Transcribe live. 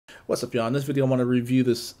What's up, y'all? In this video I want to review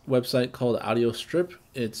this website called Audio Strip.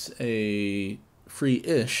 It's a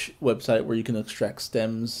free-ish website where you can extract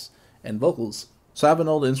stems and vocals. So I have an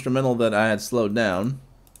old instrumental that I had slowed down,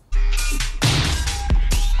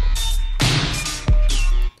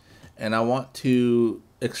 and I want to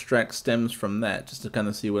extract stems from that just to kind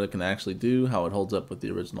of see what it can actually do, how it holds up with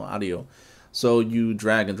the original audio. So you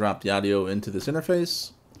drag and drop the audio into this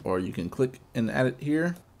interface, or you can click and add it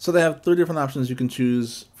here. So they have 3 different options you can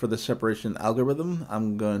choose for the separation algorithm.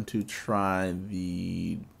 I'm going to try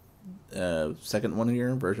the second one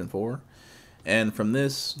here, version 4. And from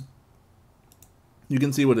this, you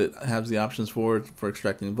can see what it has the options for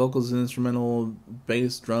extracting vocals and instrumental,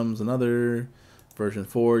 bass, drums, and other. Version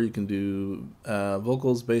 4, you can do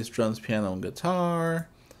vocals, bass, drums, piano, and guitar.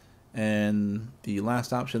 And the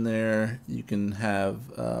last option there, you can have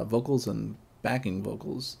vocals and backing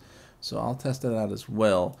vocals. So I'll test that out as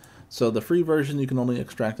well. So the free version you can only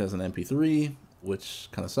extract as an MP3, which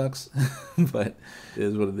kind of sucks, but it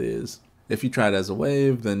is what it is. If you try it as a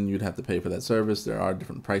wave, then you'd have to pay for that service. There are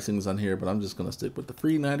different pricings on here, but I'm just going to stick with the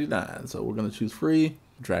free 99. So we're going to choose free,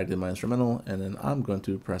 drag in my instrumental, and then I'm going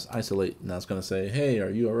to press isolate. Now it's going to say, hey, are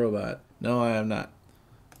you a robot? No, I am not.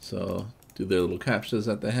 So do their little captchas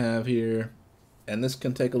that they have here. And this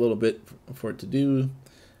can take a little bit for it to do.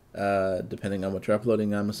 Depending on what you're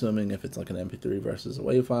uploading, I'm assuming, if it's like an MP3 versus a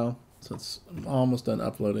WAV file. So it's almost done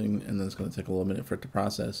uploading, and then it's going to take a little minute for it to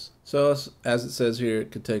process. So as it says here,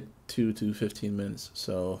 it could take 2 to 15 minutes.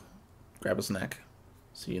 So grab a snack.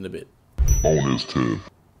 See you in a bit. Bonus tip.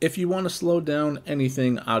 If you want to slow down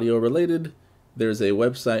anything audio related, there's a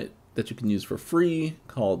website that you can use for free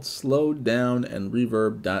called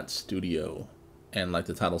slowdownandreverb.studio. And like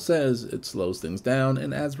the title says, it slows things down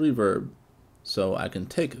and adds reverb. So I can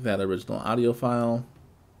take that original audio file,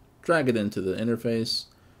 drag it into the interface,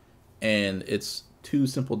 and it's 2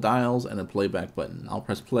 simple dials and a playback button. I'll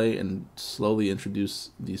press play and slowly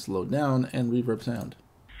introduce the slow down and reverb sound.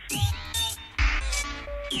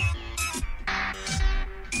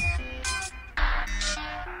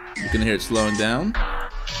 You can hear it slowing down.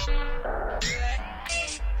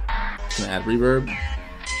 It's gonna add reverb.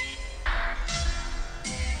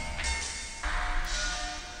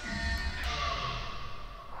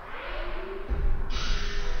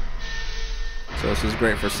 So this is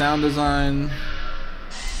great for sound design,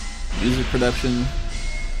 music production,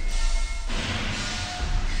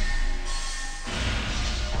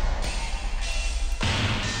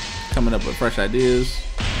 coming up with fresh ideas.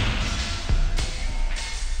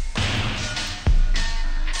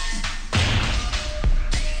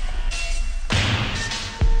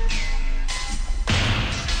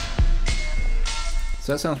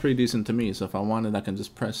 So that sounds pretty decent to me. So if I wanted, I can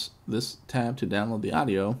just press this tab to download the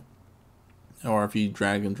audio. Or if you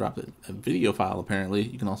drag and drop a video file, apparently,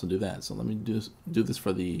 you can also do that. So let me do this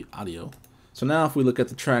for the audio. So now if we look at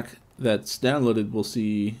the track that's downloaded, we'll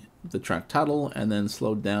see the track title and then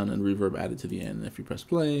slowed down and reverb added to the end. And if you press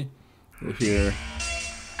play, you'll hear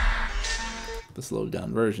the slowed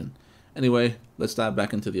down version. Anyway, let's dive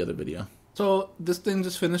back into the other video. So this thing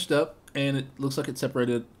just finished up, and it looks like it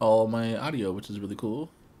separated all my audio, which is really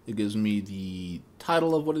cool. It gives me the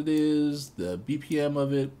title of what it is, the BPM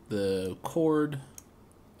of it, the chord,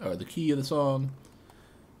 or the key of the song.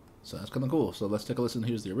 So that's kind of cool. So let's take a listen.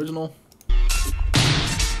 Here's the original.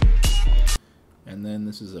 And then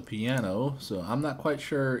this is a piano. So I'm not quite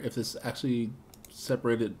sure if this actually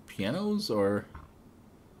separated pianos, or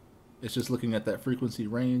it's just looking at that frequency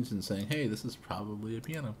range and saying, hey, this is probably a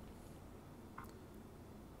piano.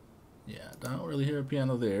 Yeah, don't really hear a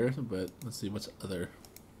piano there, but let's see what's other.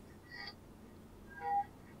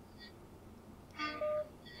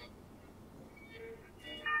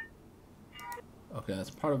 Okay, that's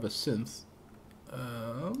part of a synth.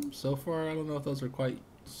 So far, I don't know if those are quite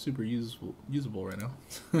super usable right now.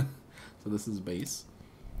 So this is bass.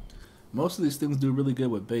 Most of these things do really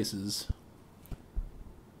good with basses.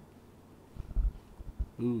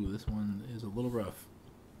 Ooh, this one is a little rough.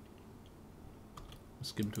 Let's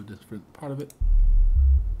skip to a different part of it.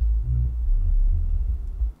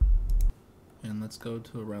 And let's go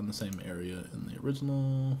to around the same area in the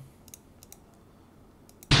original.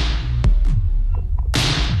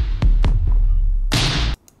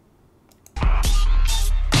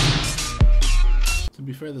 To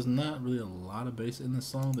be fair, there's not really a lot of bass in this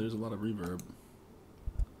song. There's a lot of reverb.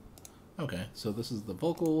 Okay, so this is the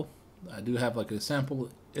vocal. I do have like a sample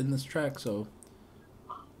in this track, so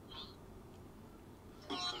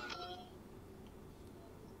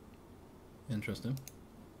interesting.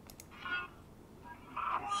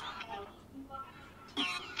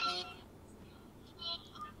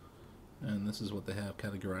 this is what they have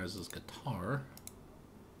categorized as guitar.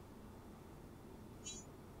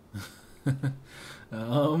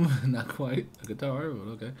 Not quite a guitar,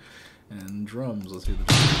 but okay. And drums, let's hear the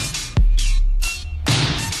drums.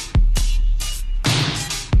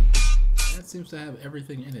 That seems to have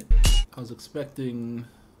everything in it. I was expecting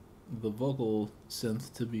the vocal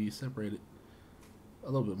synth to be separated a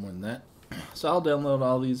little bit more than that. So I'll download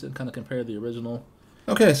all these and kind of compare the original.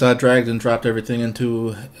 Okay, so I dragged and dropped everything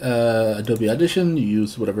into Adobe Audition. You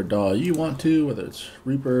use whatever DAW you want to, whether it's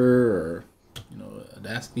Reaper or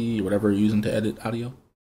Audacity, whatever you're using to edit audio.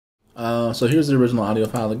 So here's the original audio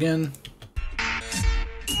file again.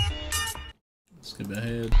 Skip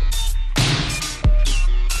ahead.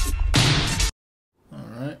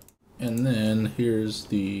 Alright, and then here's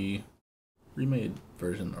the remade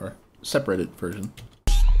version, or separated version.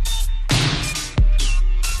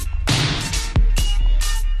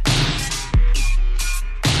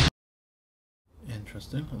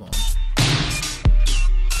 Interesting, hold on.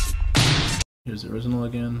 Here's the original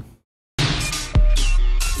again.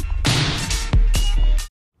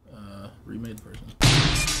 Remade version.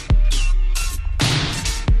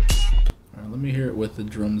 Alright, let me hear it with the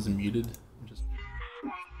drums muted.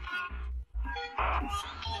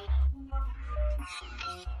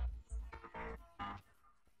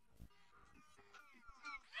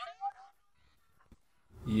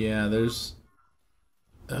 Yeah, there's...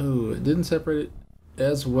 Oh, it didn't separate it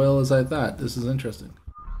as well as I thought. This is interesting.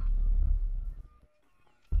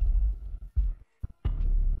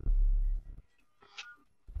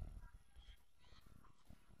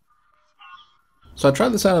 So I tried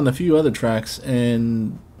this out on a few other tracks,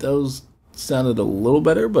 and those sounded a little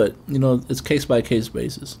better, but it's case by case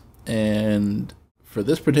basis. And for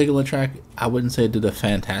this particular track, I wouldn't say it did a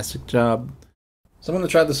fantastic job. So I'm going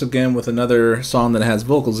to try this again with another song that has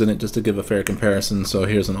vocals in it just to give a fair comparison. So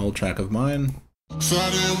here's an old track of mine.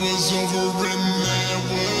 Thought it was over and that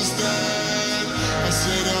was that. I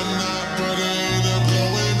said I'm not, but I ain't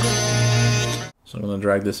going back. So I'm going to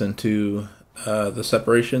drag this into the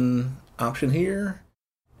separation option here.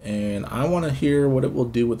 And I want to hear what it will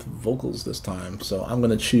do with vocals this time. So I'm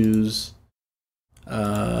going to choose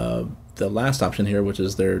the last option here, which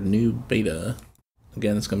is their new beta.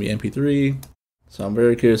 Again, it's going to be MP3. So I'm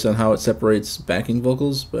very curious on how it separates backing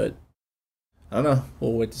vocals, but I don't know.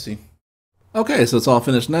 We'll wait to see. Okay, so it's all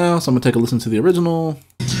finished now, so I'm going to take a listen to the original.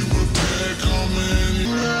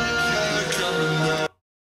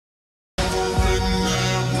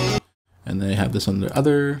 And they have this under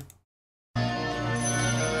other.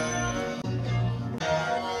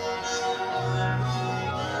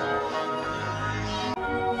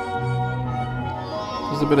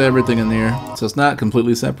 There's a bit of everything in there, so it's not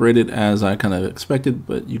completely separated as I kind of expected,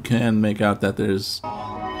 but you can make out that there's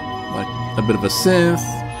like a bit of a synth,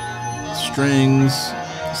 strings,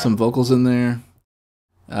 some vocals in there.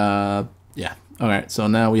 Yeah. Alright, so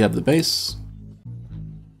now we have the bass.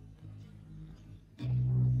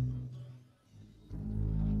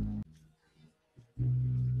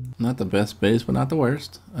 Not the best bass, but not the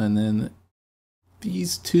worst. And then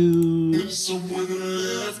these two. So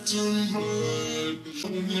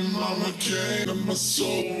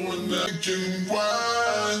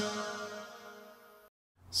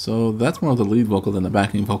that's more of the lead vocal than the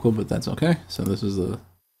backing vocal, but that's okay. So this is the...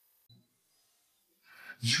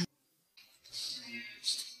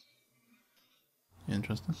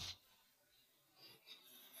 Interesting.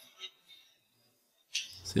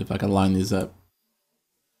 See if I can line these up.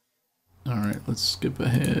 Alright, let's skip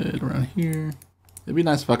ahead around here. It'd be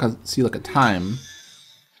nice if I could see like a time.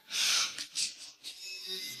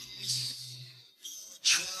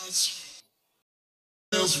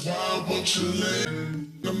 Why won't you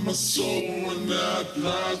let my soul and not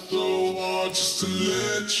lie so hard just to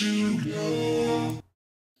let you go?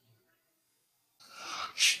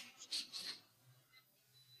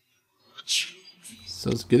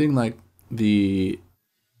 So it's getting like the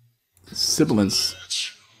sibilance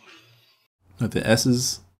with the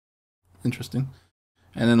S's. Interesting.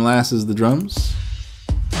 And then last is the drums.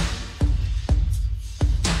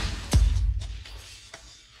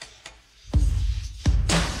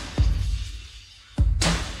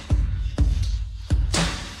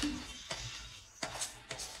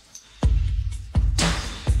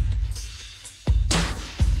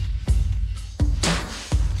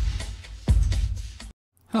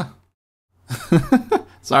 Huh.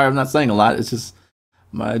 Sorry, I'm not saying a lot. It's just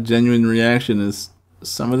my genuine reaction is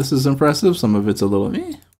some of this is impressive, some of it's a little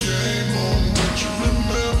meh.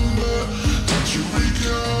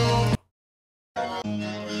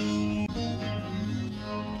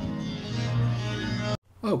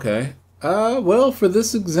 Okay, Well, for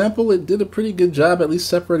this example, it did a pretty good job at least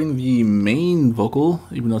separating the main vocal,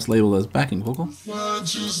 even though it's labeled as backing vocal.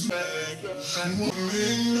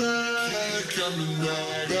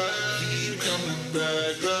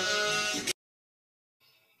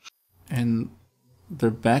 And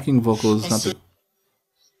their backing vocal is not the...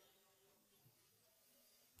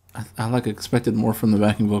 I like expected more from the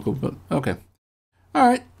backing vocal, but okay. All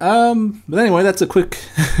right. But anyway, that's a quick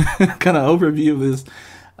kind of overview of this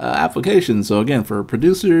application. So again, for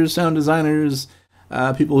producers, sound designers,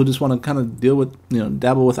 people who just want to kind of deal with,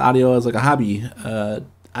 dabble with audio as like a hobby,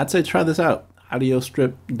 I'd say try this out.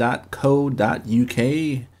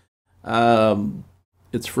 audiostrip.co.uk.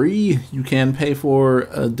 It's free. You can pay for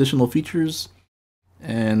additional features,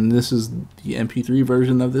 and this is the MP3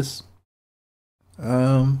 version of this.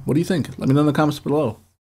 What do you think? Let me know in the comments below.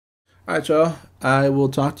 All right, y'all. I will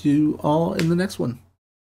talk to you all in the next one.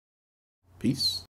 Peace.